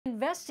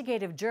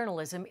Investigative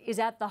journalism is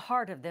at the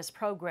heart of this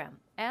program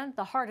and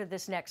the heart of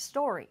this next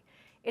story.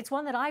 It's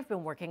one that I've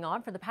been working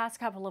on for the past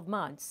couple of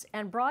months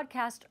and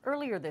broadcast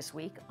earlier this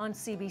week on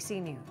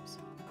CBC News.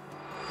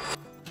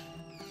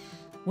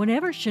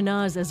 Whenever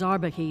Shahnaz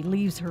Azarbahi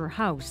leaves her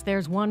house,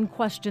 there's one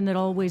question that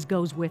always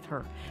goes with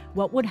her.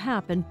 What would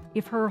happen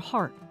if her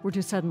heart were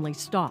to suddenly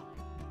stop?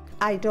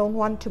 I don't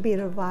want to be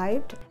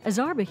revived.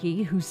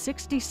 Azarbahi, who's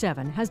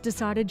 67, has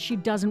decided she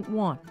doesn't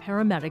want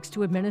paramedics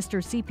to administer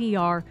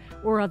CPR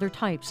or other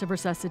types of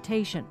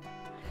resuscitation.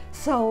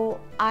 So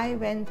I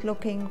went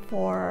looking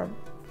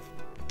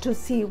to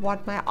see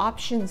what my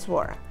options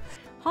were.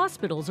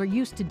 Hospitals are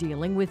used to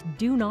dealing with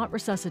Do Not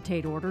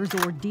Resuscitate orders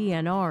or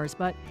DNRs,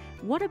 but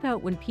what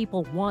about when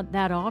people want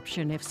that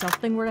option if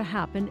something were to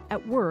happen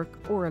at work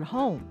or at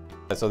home?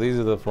 So these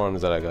are the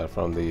forms that I got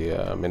from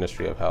the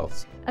Ministry of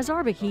Health.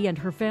 Azarbahi and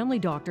her family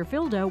doctor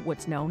filled out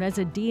what's known as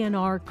a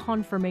DNR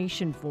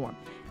confirmation form.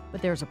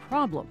 But there's a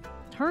problem.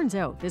 Turns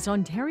out this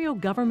Ontario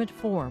government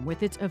form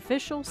with its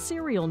official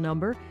serial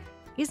number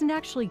isn't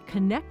actually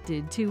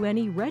connected to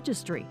any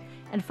registry,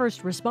 and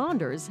first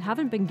responders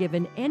haven't been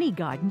given any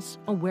guidance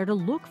on where to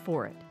look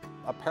for it.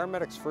 A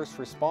paramedic's first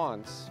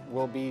response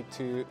will be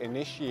to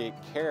initiate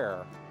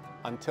care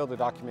until the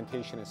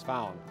documentation is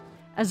found.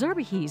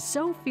 Azarbahi is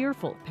so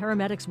fearful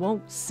paramedics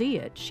won't see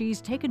it, she's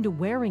taken to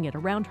wearing it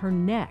around her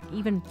neck,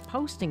 even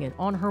posting it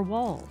on her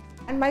wall.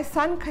 And my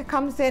son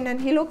comes in and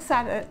he looks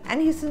at it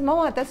and he says,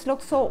 "Mama, this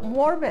looks so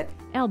morbid."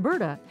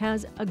 Alberta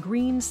has a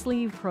green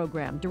sleeve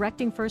program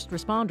directing first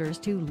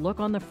responders to look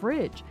on the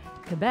fridge.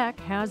 Quebec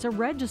has a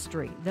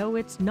registry, though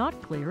it's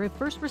not clear if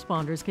first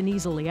responders can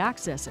easily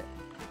access it,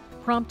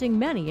 prompting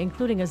many,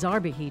 including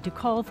Azarbahi, to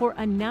call for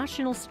a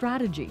national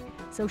strategy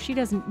so she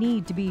doesn't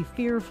need to be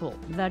fearful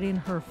that in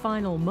her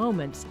final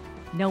moments,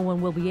 no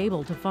one will be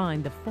able to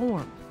find the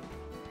form.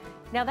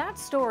 Now, that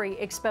story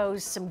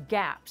exposed some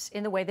gaps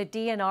in the way that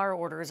DNR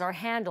orders are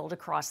handled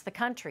across the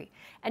country.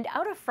 And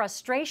out of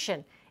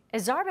frustration,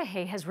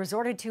 Azarbahi has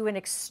resorted to an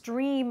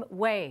extreme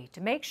way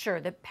to make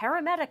sure that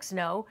paramedics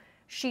know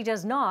she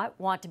does not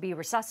want to be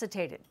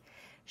resuscitated.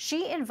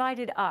 She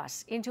invited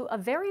us into a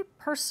very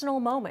personal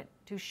moment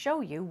to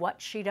show you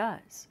what she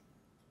does.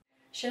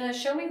 Shahnaz,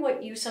 show me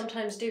what you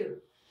sometimes do.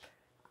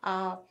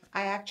 I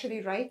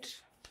actually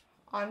write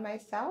on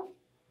myself.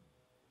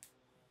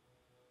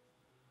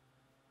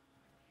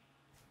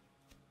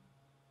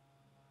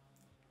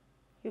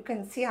 You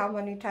can see how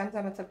many times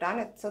I must have done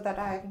it so that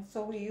I am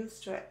so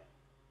used to it.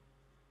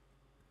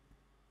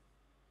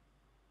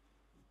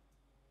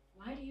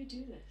 Why do you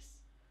do this?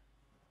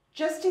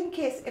 Just in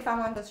case if I'm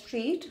on the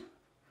street,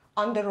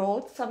 on the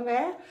road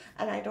somewhere,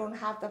 and I don't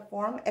have the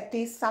form, at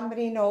least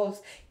somebody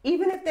knows.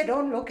 Even if they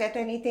don't look at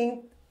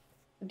anything,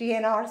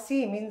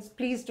 DNRC means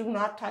please do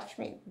not touch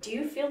me. Do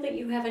you feel that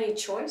you have any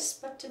choice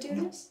but to do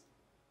this?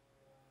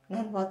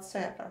 None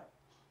whatsoever.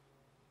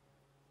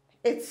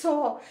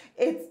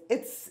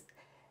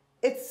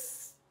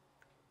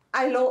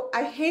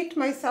 I hate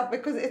myself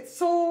because it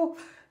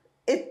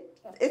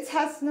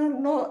has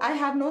no, I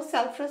have no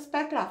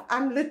self-respect left.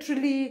 I'm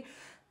literally,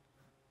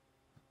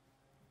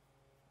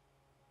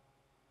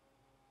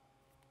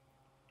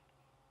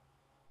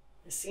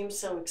 It seems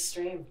so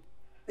extreme.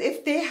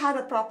 if they had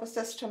a proper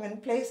system in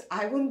place,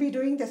 I wouldn't be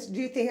doing this. Do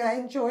you think I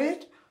enjoy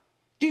it?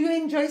 Do you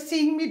enjoy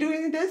seeing me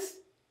doing this?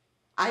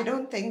 I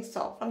don't think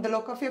so. From the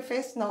look of your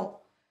face,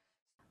 no.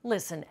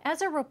 Listen,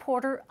 as a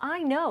reporter,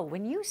 I know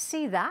when you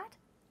see that,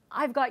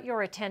 I've got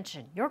your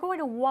attention. You're going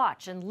to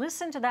watch and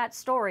listen to that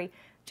story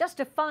just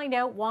to find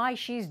out why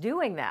she's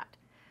doing that.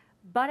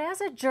 But as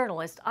a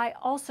journalist, I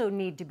also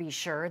need to be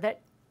sure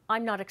that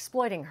I'm not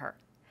exploiting her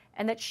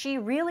and that she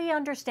really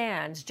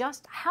understands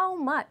just how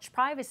much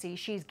privacy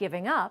she's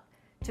giving up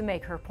to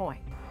make her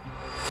point.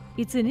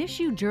 It's an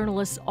issue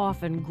journalists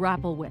often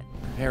grapple with.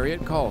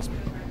 Harriet calls me.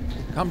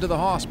 Come to the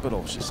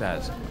hospital, she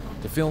says,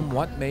 to film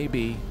what may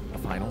be a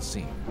final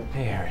scene.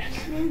 Hey, Harriet.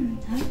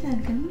 Hi,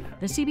 Duncan.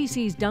 The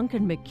CBC's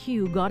Duncan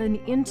McCue got an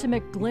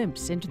intimate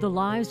glimpse into the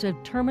lives of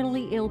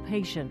terminally ill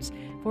patients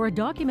for a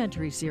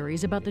documentary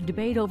series about the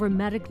debate over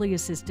medically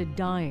assisted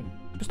dying.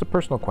 Just a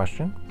personal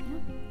question,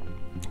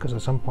 because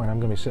at some point I'm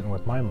going to be sitting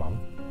with my mom.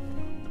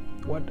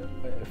 What,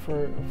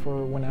 for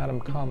when Adam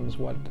comes,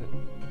 what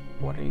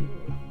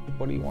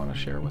do you want to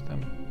share with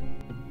him?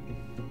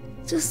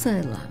 Just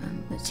that I love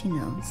him, which he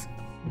knows.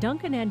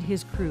 Duncan and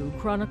his crew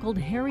chronicled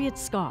Harriet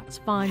Scott's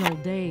final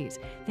days.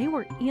 They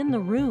were in the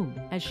room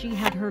as she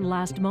had her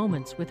last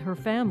moments with her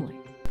family.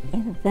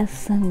 You're the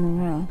best son in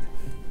the world.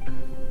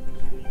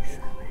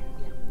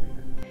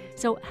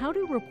 So how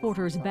do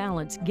reporters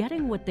balance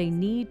getting what they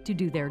need to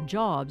do their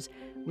jobs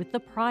with the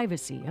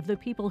privacy of the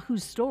people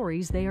whose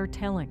stories they are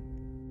telling?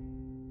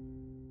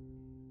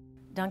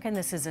 Duncan,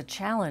 this is a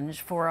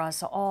challenge for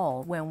us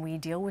all when we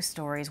deal with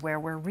stories where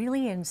we're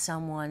really in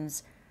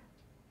someone's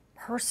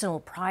personal,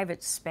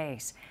 private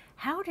space.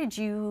 How did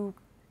you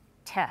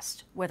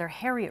test whether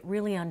Harriet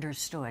really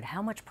understood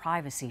how much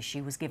privacy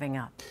she was giving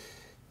up?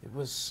 It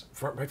was,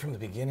 right from the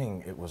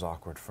beginning, it was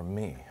awkward for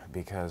me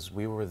because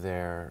we were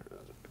there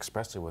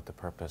expressly with the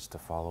purpose to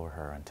follow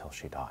her until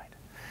she died.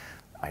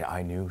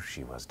 I knew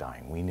she was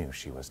dying. We knew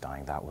she was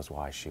dying. That was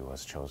why she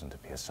was chosen to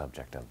be a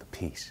subject of the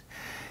piece.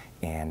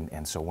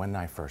 And so when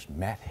I first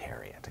met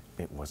Harriet,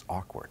 it was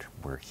awkward.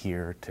 We're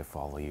here to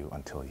follow you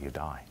until you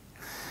die.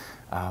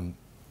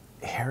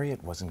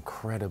 Harriet was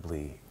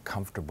incredibly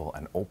comfortable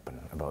and open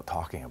about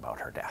talking about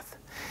her death.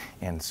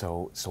 And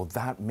so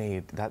that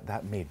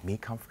made me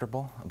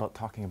comfortable about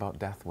talking about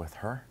death with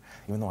her,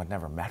 even though I'd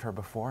never met her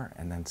before.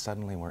 And then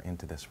suddenly we're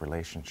into this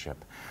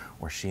relationship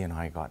where she and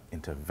I got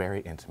into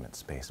very intimate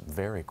space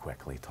very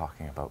quickly,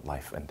 talking about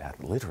life and death,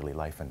 literally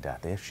life and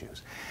death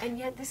issues. And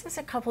yet this is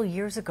a couple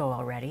years ago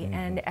already,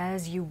 and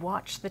as you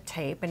watch the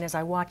tape and as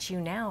I watch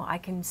you now, I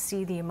can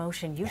see the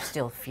emotion you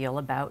still feel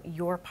about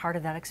your part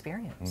of that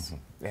experience.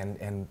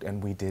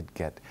 And we did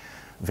get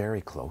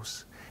very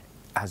close,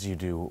 as you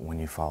do when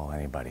you follow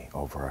anybody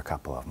over a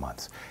couple of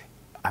months.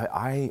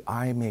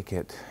 I make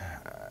it,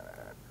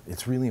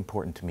 it's really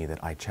important to me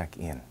that I check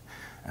in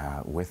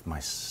with my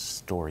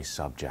story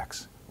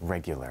subjects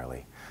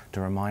regularly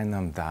to remind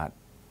them that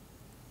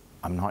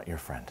I'm not your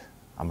friend.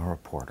 I'm a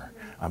reporter.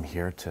 I'm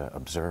here to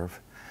observe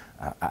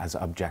as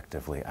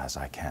objectively as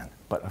I can.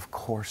 But of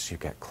course you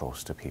get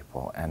close to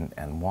people,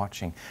 and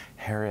watching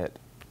Harriet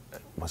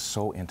was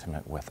so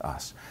intimate with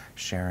us,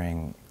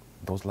 sharing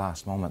those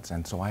last moments.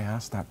 And so I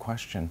asked that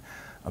question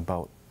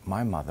about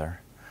my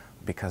mother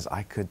because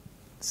I could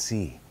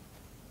see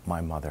my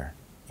mother.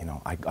 You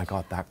know, I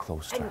got that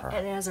close to her.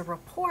 And as a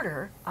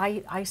reporter,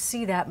 I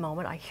see that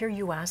moment, I hear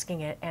you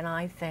asking it, and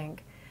I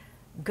think,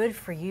 good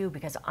for you,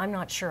 because I'm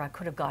not sure I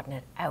could have gotten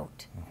it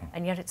out.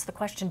 And yet it's the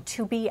question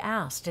to be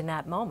asked in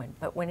that moment.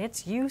 But when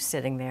it's you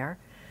sitting there,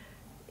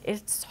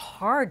 it's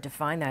hard to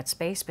find that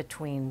space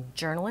between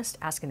journalist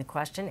asking the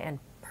question and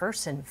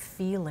person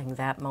feeling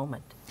that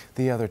moment.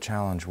 The other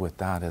challenge with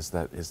that is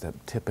that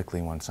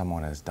typically when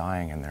someone is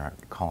dying and they're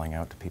calling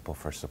out to people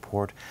for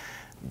support,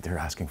 they're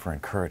asking for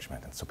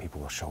encouragement, and so people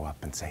will show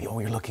up and say, oh,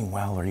 you're looking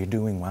well, or you're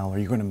doing well, or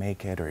you're going to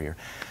make it, or you're...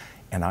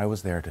 And I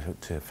was there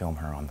to film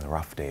her on the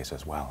rough days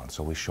as well, and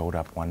so we showed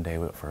up one day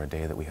for a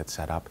day that we had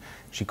set up.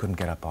 She couldn't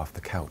get up off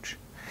the couch.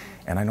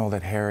 And I know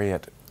that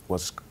Harriet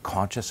was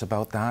conscious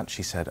about that.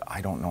 She said, I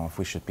don't know if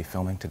we should be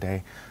filming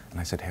today. And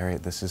I said,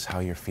 Harriet, this is how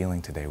you're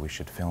feeling today. We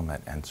should film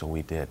it. And so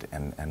we did.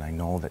 And I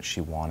know that she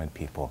wanted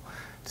people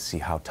to see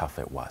how tough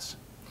it was.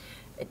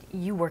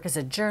 You work as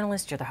a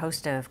journalist. You're the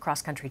host of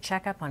Cross Country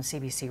Checkup on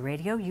CBC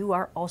Radio. You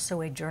are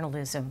also a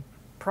journalism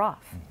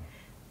prof.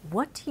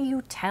 What do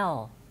you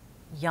tell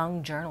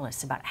young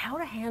journalists about how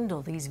to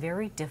handle these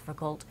very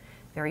difficult,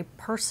 very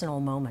personal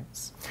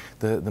moments?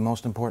 The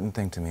most important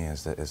thing to me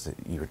is that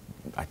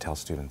I tell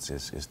students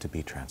is to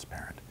be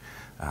transparent.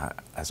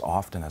 As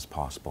often as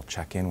possible,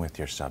 check in with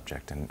your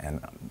subject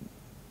and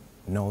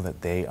know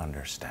that they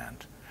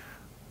understand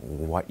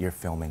what you're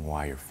filming,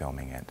 why you're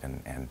filming it,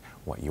 and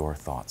what your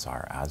thoughts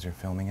are as you're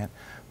filming it.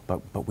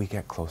 But we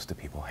get close to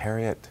people.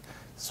 Harriet's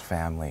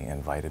family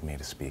invited me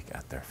to speak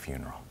at their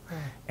funeral,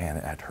 and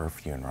at her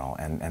funeral,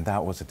 and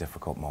that was a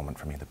difficult moment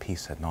for me. The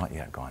piece had not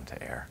yet gone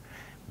to air.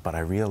 But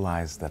I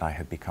realized that I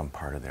had become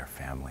part of their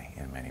family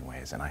in many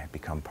ways, and I had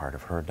become part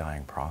of her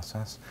dying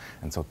process.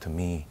 And so to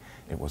me,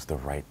 it was the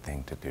right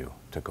thing to do,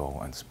 to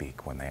go and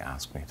speak when they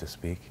asked me to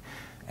speak.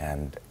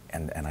 And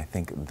I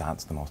think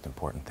that's the most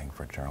important thing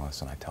for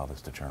journalists, and I tell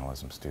this to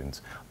journalism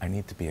students. I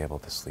need to be able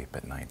to sleep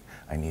at night.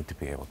 I need to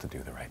be able to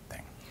do the right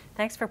thing.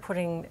 Thanks for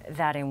putting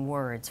that in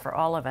words for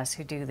all of us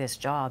who do this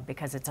job,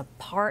 because it's a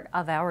part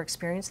of our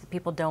experience that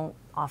people don't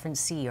often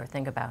see or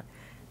think about.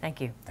 Thank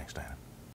you. Thanks, Diana.